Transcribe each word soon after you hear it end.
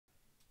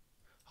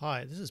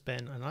Hi, this is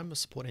Ben and I'm a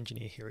support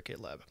engineer here at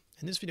GitLab.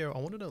 In this video, I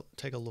wanted to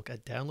take a look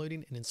at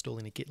downloading and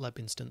installing a GitLab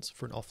instance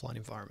for an offline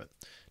environment.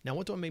 Now,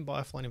 what do I mean by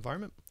offline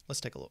environment?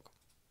 Let's take a look.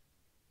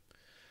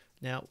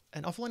 Now,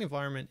 an offline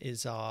environment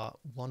is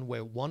one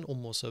where one or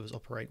more servers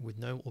operate with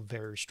no or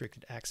very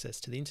restricted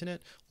access to the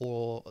internet,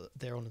 or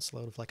they're on a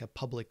sort of like a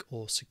public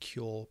or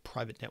secure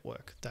private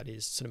network that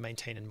is sort of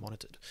maintained and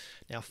monitored.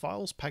 Now,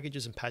 files,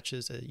 packages, and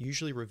patches are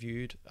usually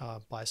reviewed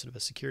by sort of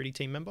a security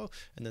team member,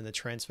 and then they're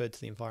transferred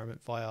to the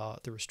environment via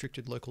the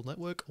restricted local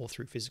network or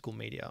through physical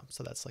media.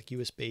 So that's like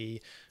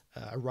USB,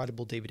 a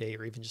writable DVD,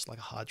 or even just like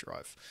a hard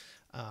drive.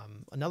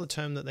 Another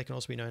term that they can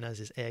also be known as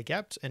is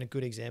air-gapped, and a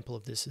good example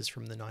of this is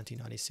from the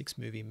 1996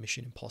 movie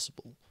Mission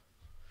Impossible.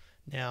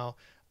 Now,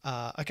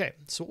 okay,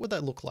 so what would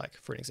that look like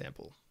for an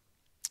example?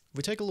 If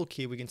we take a look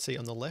here, we can see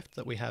on the left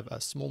that we have a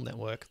small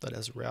network that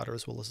has a router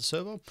as well as a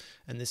server,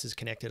 and this is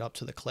connected up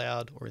to the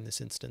cloud, or in this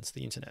instance,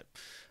 the internet.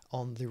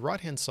 On the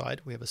right-hand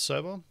side, we have a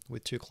server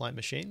with two client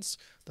machines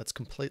that's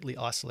completely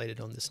isolated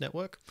on this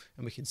network,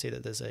 and we can see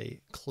that there's a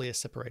clear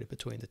separator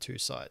between the two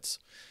sides.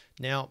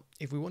 Now,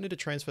 if we wanted to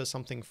transfer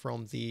something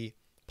from the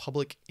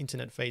public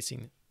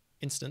internet-facing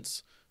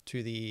instance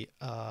to the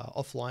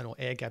offline or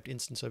air-gapped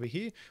instance over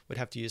here, we'd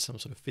have to use some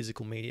sort of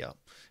physical media.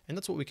 And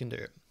that's what we can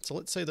do. So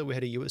let's say that we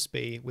had a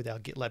USB with our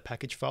GitLab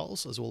package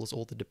files, as well as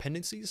all the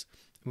dependencies,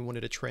 and we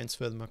wanted to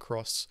transfer them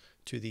across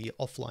to the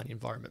offline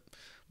environment.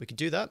 We could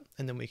do that,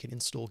 and then we can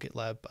install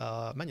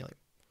GitLab manually.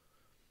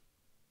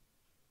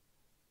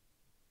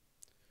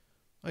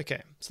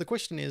 Okay, so the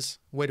question is,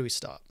 where do we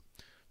start?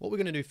 What we're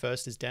going to do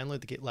first is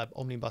download the GitLab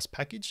Omnibus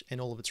package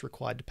and all of its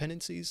required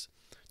dependencies,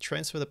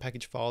 transfer the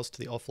package files to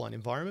the offline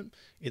environment,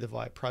 either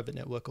via private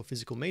network or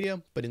physical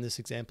media, but in this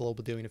example, I'll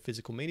be doing a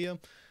physical media,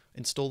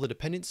 install the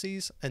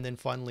dependencies, and then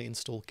finally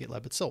install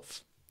GitLab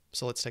itself.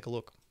 So let's take a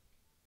look.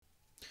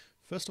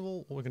 First of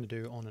all, what we're going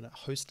to do on a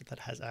host that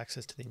has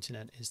access to the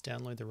internet is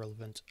download the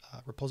relevant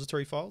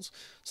repository files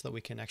so that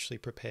we can actually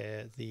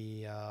prepare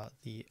the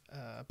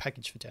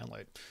package for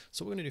download.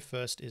 So what we're going to do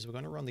first is we're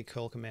going to run the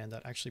curl command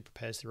that actually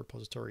prepares the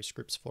repository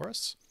scripts for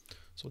us.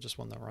 So we'll just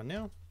run that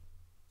now.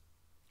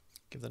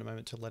 Give that a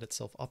moment to let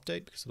itself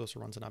update, because it also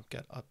runs an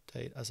apt-get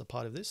update as a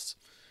part of this.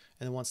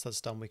 And then once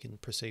that's done, we can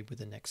proceed with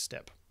the next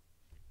step.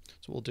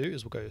 So what we'll do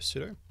is we'll go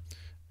sudo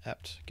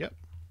apt-get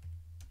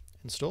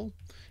install.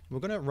 And we're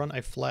going to run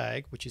a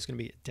flag, which is going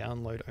to be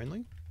download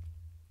only.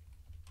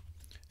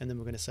 And then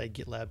we're going to say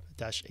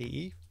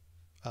GitLab-EE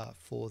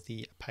for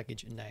the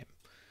package name.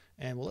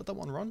 And we'll let that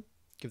one run.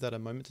 Give that a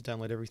moment to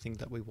download everything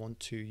that we want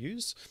to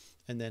use.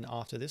 And then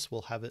after this,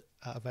 we'll have it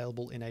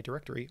available in a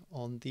directory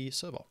on the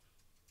server.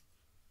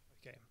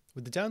 Okay.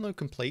 With the download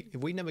complete,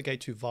 if we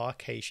navigate to var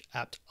cache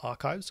apt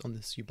archives on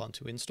this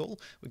Ubuntu install,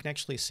 we can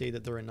actually see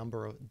that there are a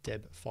number of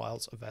deb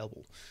files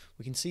available.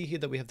 We can see here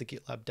that we have the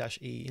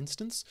GitLab-E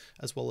instance,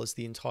 as well as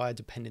the entire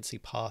dependency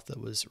path that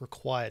was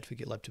required for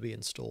GitLab to be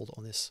installed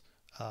on this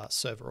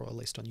server, or at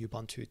least on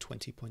Ubuntu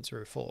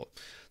 20.04.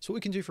 So what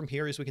we can do from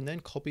here is we can then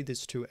copy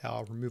this to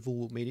our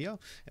removable media,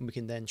 and we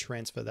can then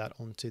transfer that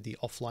onto the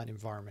offline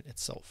environment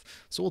itself.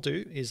 So what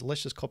we'll do is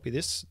let's just copy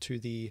this to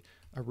the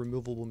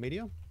removable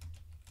media.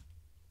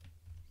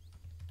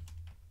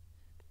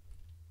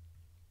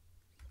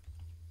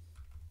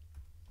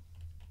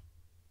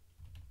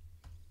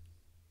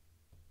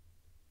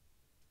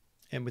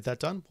 And with that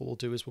done, what we'll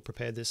do is we'll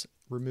prepare this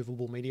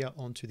removable media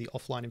onto the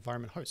offline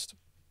environment host.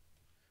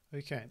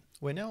 Okay,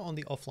 we're now on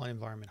the offline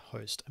environment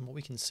host, and what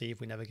we can see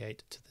if we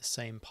navigate to the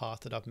same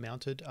path that I've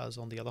mounted as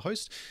on the other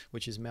host,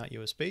 which is mount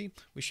USB,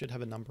 we should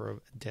have a number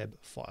of deb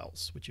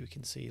files, which you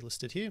can see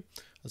listed here,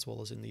 as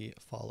well as in the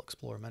File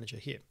Explorer Manager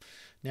here.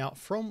 Now,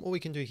 from what we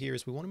can do here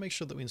is we want to make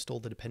sure that we install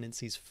the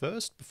dependencies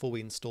first before we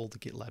install the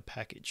GitLab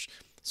package.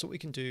 So what we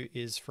can do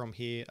is from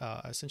here,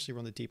 essentially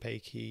run the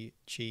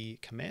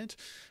dpkg command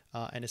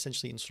and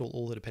essentially install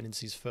all the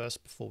dependencies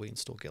first before we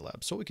install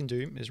GitLab. So what we can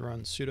do is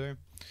run sudo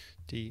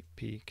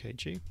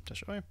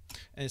dpkg-i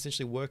and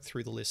essentially work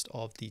through the list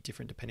of the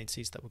different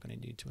dependencies that we're going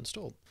to need to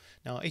install.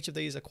 Now, each of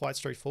these are quite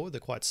straightforward. They're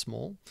quite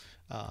small.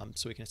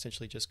 So we can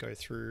essentially just go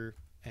through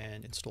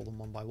and install them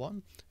one by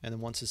one. And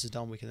then once this is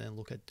done, we can then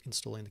look at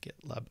installing the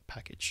GitLab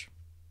package.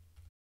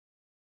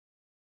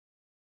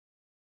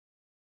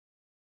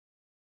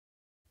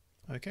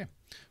 Okay,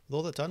 with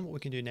all that done, what we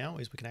can do now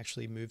is we can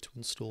actually move to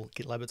install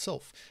GitLab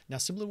itself. Now,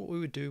 similar to what we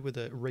would do with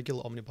a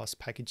regular Omnibus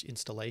package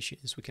installation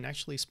is we can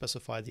actually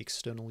specify the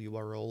external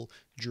URL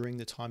during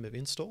the time of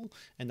install,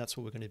 and that's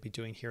what we're going to be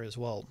doing here as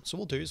well. So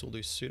what we'll do is we'll do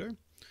sudo.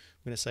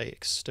 We're going to say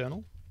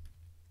external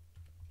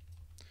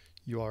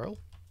URL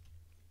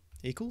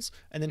equals,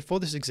 and then for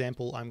this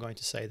example, I'm going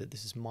to say that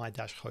this is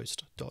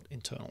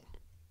my-host.internal.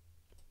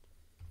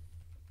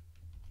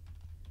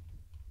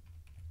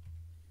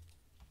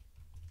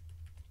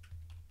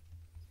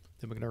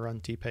 Then we're going to run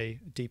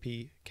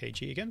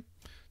dpkg again,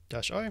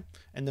 -i,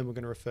 and then we're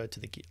going to refer to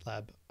the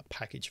GitLab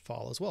package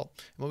file as well.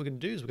 And what we're going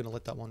to do is we're going to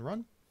let that one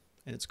run,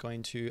 and it's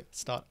going to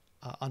start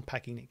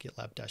unpacking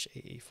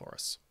GitLab-EE for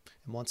us.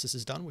 And once this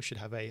is done, we should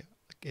have a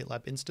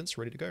GitLab instance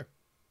ready to go.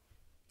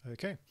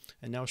 Okay,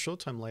 and now a short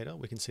time later,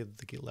 we can see that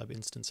the GitLab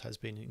instance has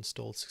been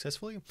installed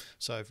successfully.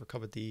 So I've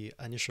recovered the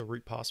initial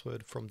root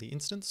password from the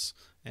instance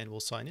and we'll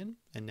sign in,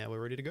 and now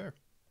we're ready to go.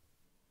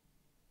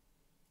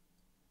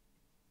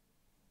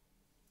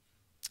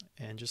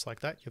 And just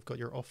like that, you've got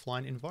your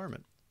offline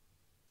environment.